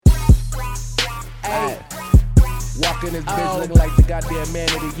Walking this bitch looking like the goddamn man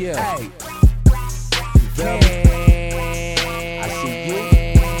of the year. Hey. I see you,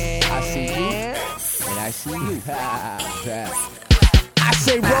 and I see you. I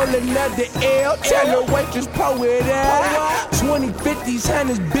say roll another L, tell the waitress pour it out. 2050s,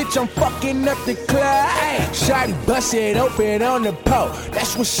 hundreds, bitch, I'm fucking up the club. Shawty bust it open on the pole,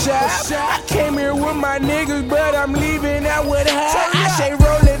 that's what's up. I came here with my niggas, but I'm leaving out with her. I say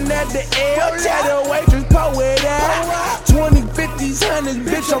roll another L, tell the waitress pour it out. 2050s, hundreds,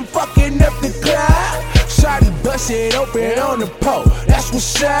 bitch, I'm fucking up the club. Shawty bust it open on the pole, that's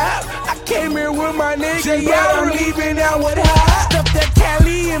what's up. I came here with my niggas, but I'm leaving out with her. Stuff that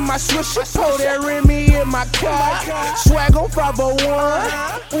Cali in my swisher, pour that Remy in my car. Swag on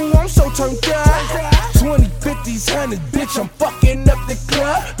 501, ooh, I'm so turned up. 2050s, hundreds, bitch, I'm fucking up the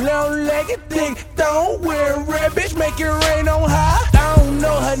club. Long-legged thing, don't wear red, bitch, make it rain on her. I don't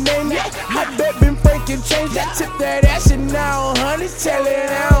know her name yet, I bet Ben Franklin changed that. Tip that ass and now honey's telling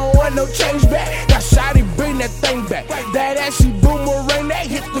I don't want no change back. Now shawty bring that thing back, that ass she boomerang, that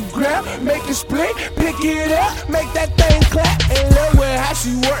hit the ground, make it split, pick it up, make that thing clap. And look with how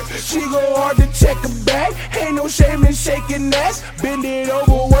she work, she go hard to check her back. Ain't no shame in shaking ass, bend it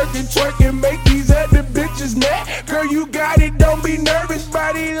over, work and twerk and make these other bitches mad. Girl, you got it, don't be nervous,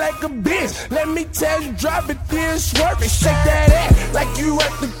 body like a bitch. Let me tell you, drop it then, swerve it, shake that ass like you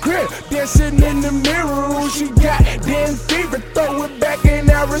at the crib, dancing in the mirror. Ooh, she got damn fever, throw it back and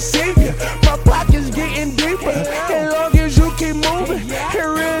I receive you. My pocket's getting deeper, as long as you keep moving. It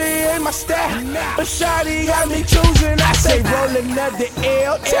really ain't my style, but shawty got me choosing. I say roll another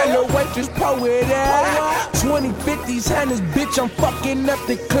L, tell the waitress pour it out. 2050s, hundreds, bitch, I'm fucking up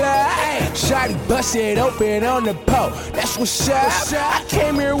the club. Shawty bust it open on the pole, that's what's up. I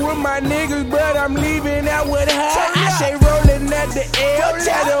came here with my niggas, but I'm leaving out with her. I say roll another L,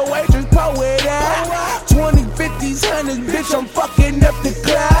 tell the waitress pour it out. 2050s, hundreds, bitch, I'm fucking up the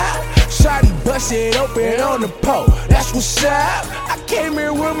club. Shawty bust it open on the pole, that's what's up. I came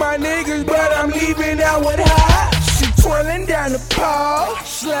here with my niggas, but I'm leaving out with her. She twirling down the pole,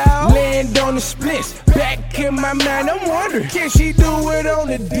 slow, land on the splits. Back in my mind, I'm wondering, can she do it on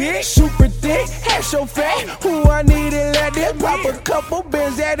the dick? Super thick, hair so fat, who I need to let this pop a couple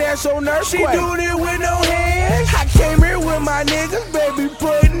bends, that ass on her. She do it with no hands. I came here with my niggas, baby,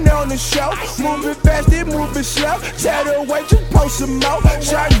 putting on the show. Moving fast, it moving slow. Tell the waitress, post some more.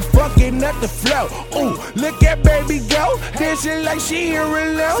 Shawty fucking up the flow. Ooh, look at baby go, dancing like she here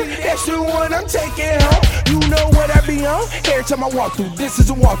alone. That's the one I'm taking home. You know what I be on? Every time I walk through, this is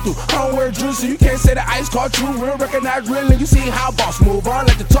a walkthrough. I don't wear jewelry, so you can't say the ice called true. Real, recognize real, and you see how boss move. I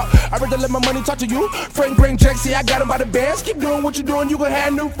like to talk, I rather let my money talk to you. Frank bring checks, see I got him by the bands. Keep doing what you doing, you gon'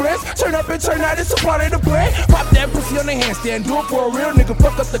 have new friends. Turn up and turn out, it's a part of the plan. Pop that pussy on the handstand, do it for a real nigga,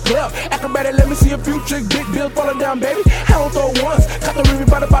 fuck up the club. Acrobatic, let me see a few tricks, big bills falling down, baby. I don't throw once, got the Remy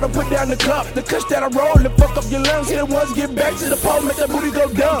by the bottle, put down the cup. The kush that I roll, and fuck up your lungs. Hit it once, get back to the pole, make that booty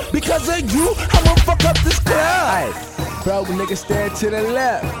go dumb. Because of you, I'ma fuck up this club. Hey, broke nigga stand to the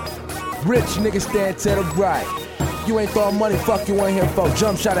left, rich nigga stand to the right. You ain't throwing money, fuck you ain't here for.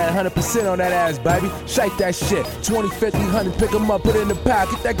 Jump shot at 100% on that ass, baby. Shake that shit. 20, 50, 100, pick them up, put it in the pile,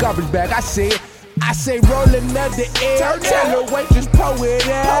 get that garbage bag, I see it. I say roll another L, tell the waitress pour it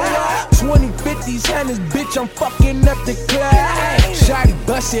out. 2050s, hundreds, bitch, I'm fucking up the club. Shawty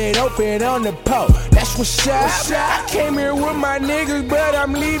bust it open on the pole, that's what's up. I came here with my niggas, but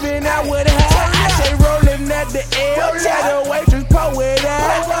I'm leaving out with her. I say roll another L, tell the waitress pour it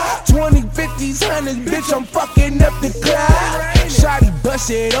out. 2050s, hundreds, bitch, I'm fucking up the club. Shawty bust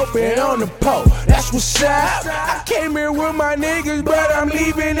it open on the pole, that's what's up. I came here with my niggas, but I'm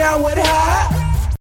leaving out with her.